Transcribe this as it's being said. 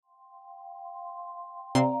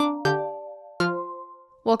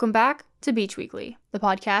Welcome back to Beach Weekly, the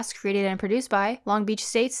podcast created and produced by Long Beach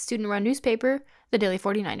State's student-run newspaper, the Daily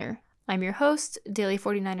 49er. I'm your host, Daily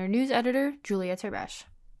 49er news editor, Julia Terbesh.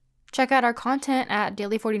 Check out our content at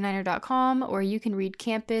daily49er.com, where you can read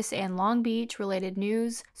campus and Long Beach-related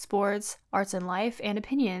news, sports, arts and life, and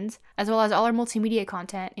opinions, as well as all our multimedia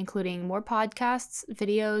content, including more podcasts,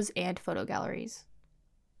 videos, and photo galleries.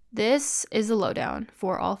 This is the lowdown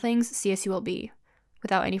for all things CSULB.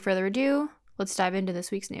 Without any further ado, let's dive into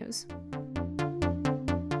this week's news.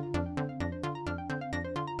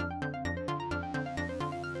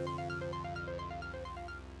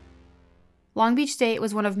 Long Beach State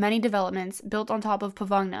was one of many developments built on top of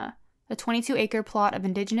Pavungna, a 22-acre plot of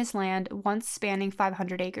indigenous land once spanning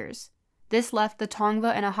 500 acres. This left the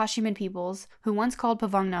Tongva and Ahashiman peoples, who once called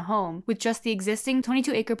Pavungna home, with just the existing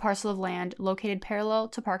 22-acre parcel of land located parallel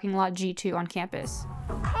to parking lot G2 on campus.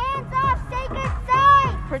 Hands off sacred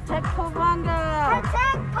site! Protect Pavungna!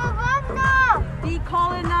 Protect Pavungna!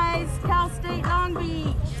 Decolonize Cal State Long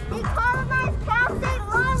Beach! Decolonize Cal State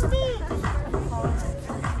Long Beach!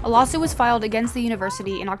 A lawsuit was filed against the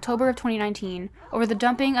university in October of 2019 over the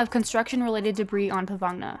dumping of construction-related debris on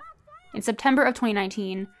Pavungna. In September of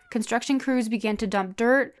 2019, construction crews began to dump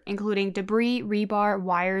dirt, including debris, rebar,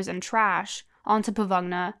 wires, and trash, onto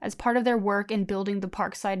Pavungna as part of their work in building the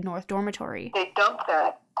Parkside North dormitory. They dumped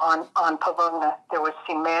that on Pavungna. There was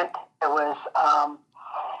cement, there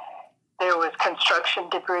was construction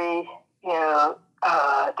debris,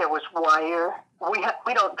 there was wire.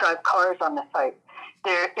 We don't drive cars on the site.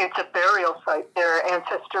 It's a burial site. There are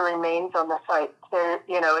ancestor remains on the site.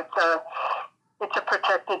 It's a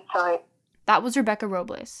protected site. That was Rebecca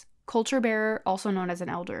Robles, culture bearer, also known as an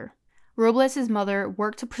elder. Robles' mother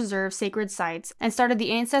worked to preserve sacred sites and started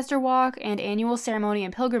the Ancestor Walk and annual ceremony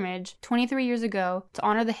and pilgrimage 23 years ago to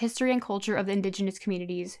honor the history and culture of the indigenous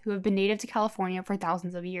communities who have been native to California for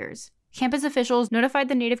thousands of years. Campus officials notified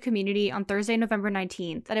the Native community on Thursday, November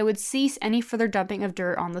 19th, that it would cease any further dumping of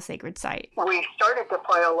dirt on the sacred site. We started to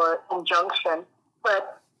file an injunction,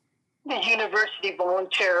 but the university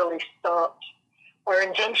voluntarily stopped. Our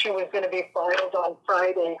injunction was going to be filed on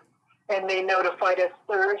Friday, and they notified us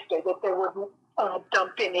Thursday that they wouldn't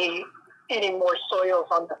dump any more soils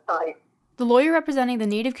on the site. The lawyer representing the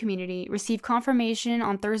Native community received confirmation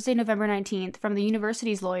on Thursday, November 19th from the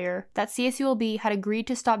university's lawyer that CSULB had agreed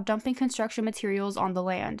to stop dumping construction materials on the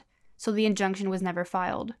land, so the injunction was never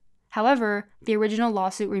filed. However, the original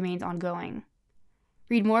lawsuit remains ongoing.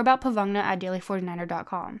 Read more about Pavungna at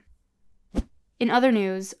daily49er.com. In other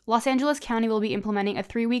news, Los Angeles County will be implementing a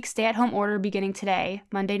 3-week stay-at-home order beginning today,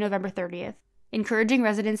 Monday, November 30th, encouraging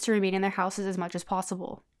residents to remain in their houses as much as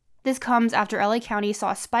possible. This comes after LA County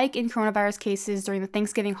saw a spike in coronavirus cases during the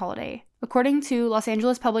Thanksgiving holiday. According to Los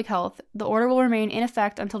Angeles Public Health, the order will remain in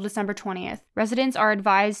effect until December 20th. Residents are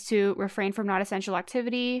advised to refrain from non-essential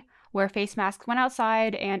activity, wear face masks when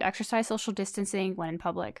outside, and exercise social distancing when in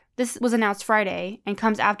public. This was announced Friday and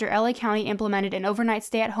comes after LA County implemented an overnight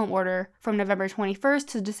stay-at-home order from November 21st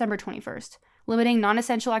to December 21st, limiting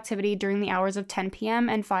non-essential activity during the hours of 10 p.m.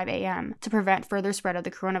 and 5 a.m. to prevent further spread of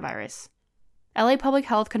the coronavirus. LA Public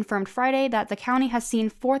Health confirmed Friday that the county has seen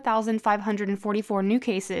 4,544 new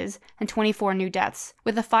cases and 24 new deaths,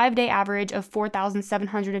 with a 5-day average of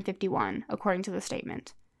 4,751, according to the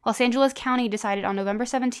statement. Los Angeles County decided on November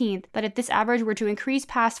 17th that if this average were to increase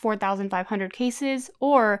past 4,500 cases,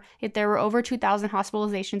 or if there were over 2,000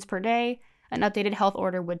 hospitalizations per day, an updated health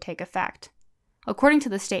order would take effect. According to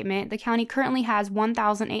the statement, the county currently has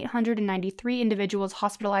 1,893 individuals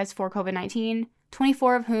hospitalized for COVID-19,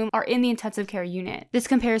 24 of whom are in the intensive care unit. This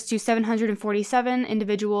compares to 747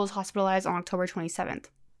 individuals hospitalized on October 27th.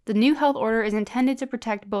 The new health order is intended to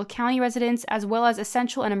protect both county residents as well as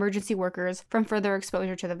essential and emergency workers from further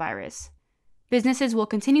exposure to the virus. Businesses will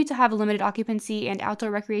continue to have limited occupancy and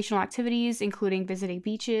outdoor recreational activities, including visiting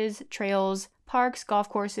beaches, trails, parks, golf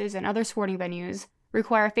courses, and other sporting venues,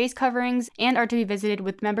 require face coverings, and are to be visited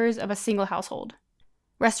with members of a single household.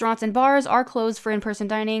 Restaurants and bars are closed for in-person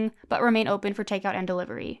dining, but remain open for takeout and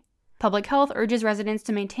delivery. Public Health urges residents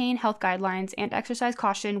to maintain health guidelines and exercise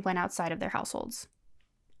caution when outside of their households.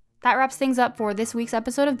 That wraps things up for this week's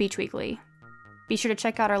episode of Beach Weekly. Be sure to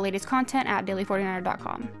check out our latest content at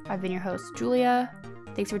daily49er.com. I've been your host, Julia.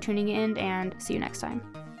 Thanks for tuning in, and see you next time.